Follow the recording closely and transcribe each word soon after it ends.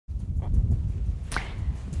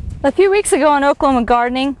A few weeks ago on Oklahoma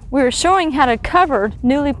Gardening, we were showing how to cover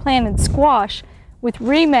newly planted squash with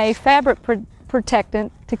Remay fabric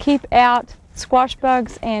protectant to keep out squash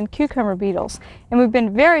bugs and cucumber beetles. And we've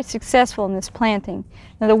been very successful in this planting.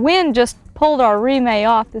 Now the wind just pulled our Remay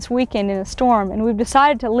off this weekend in a storm, and we've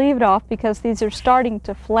decided to leave it off because these are starting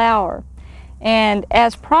to flower. And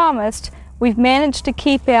as promised, we've managed to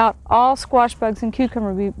keep out all squash bugs and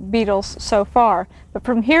cucumber beetles so far. But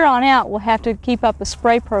from here on out, we'll have to keep up a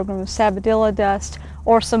spray program of Sabadilla dust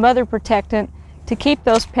or some other protectant to keep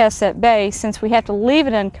those pests at bay, since we have to leave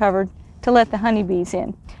it uncovered to let the honeybees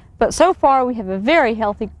in. But so far, we have a very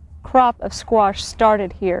healthy crop of squash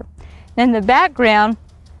started here. In the background,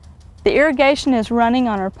 the irrigation is running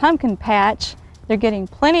on our pumpkin patch. They're getting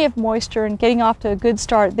plenty of moisture and getting off to a good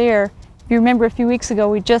start there. If you remember, a few weeks ago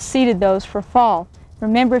we just seeded those for fall.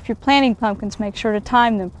 Remember, if you're planting pumpkins, make sure to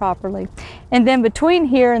time them properly. And then between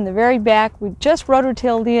here and the very back, we just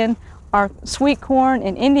rototilled in our sweet corn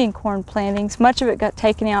and Indian corn plantings. Much of it got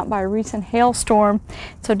taken out by a recent hailstorm.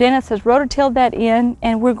 So Dennis has rototilled that in,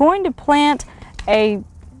 and we're going to plant a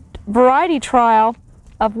variety trial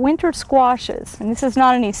of winter squashes. And this is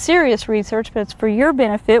not any serious research, but it's for your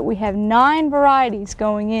benefit. We have 9 varieties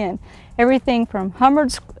going in. Everything from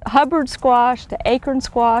Hubbard squash to acorn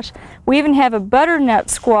squash. We even have a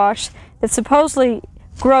butternut squash that supposedly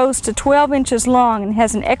grows to 12 inches long and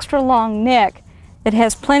has an extra long neck that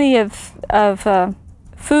has plenty of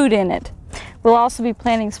food in it. We'll also be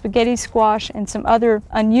planting spaghetti squash and some other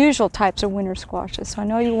unusual types of winter squashes. So I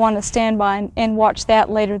know you want to stand by and watch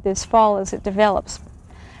that later this fall as it develops.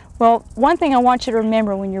 Well, one thing I want you to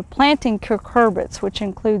remember when you're planting cucurbits, which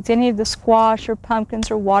includes any of the squash or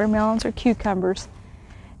pumpkins or watermelons or cucumbers,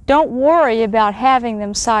 don't worry about having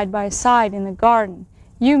them side by side in the garden.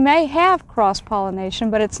 You may have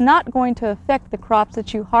cross-pollination, but it's not going to affect the crops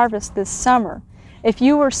that you harvest this summer. If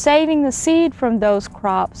you were saving the seed from those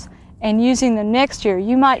crops and using them next year,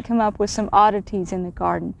 you might come up with some oddities in the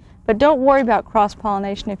garden. But don't worry about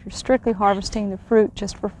cross-pollination if you're strictly harvesting the fruit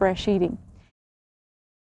just for fresh eating.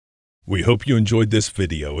 We hope you enjoyed this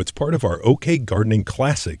video. It's part of our OK Gardening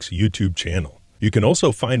Classics YouTube channel. You can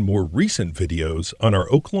also find more recent videos on our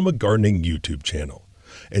Oklahoma Gardening YouTube channel.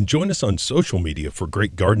 And join us on social media for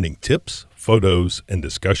great gardening tips, photos, and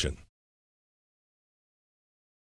discussion.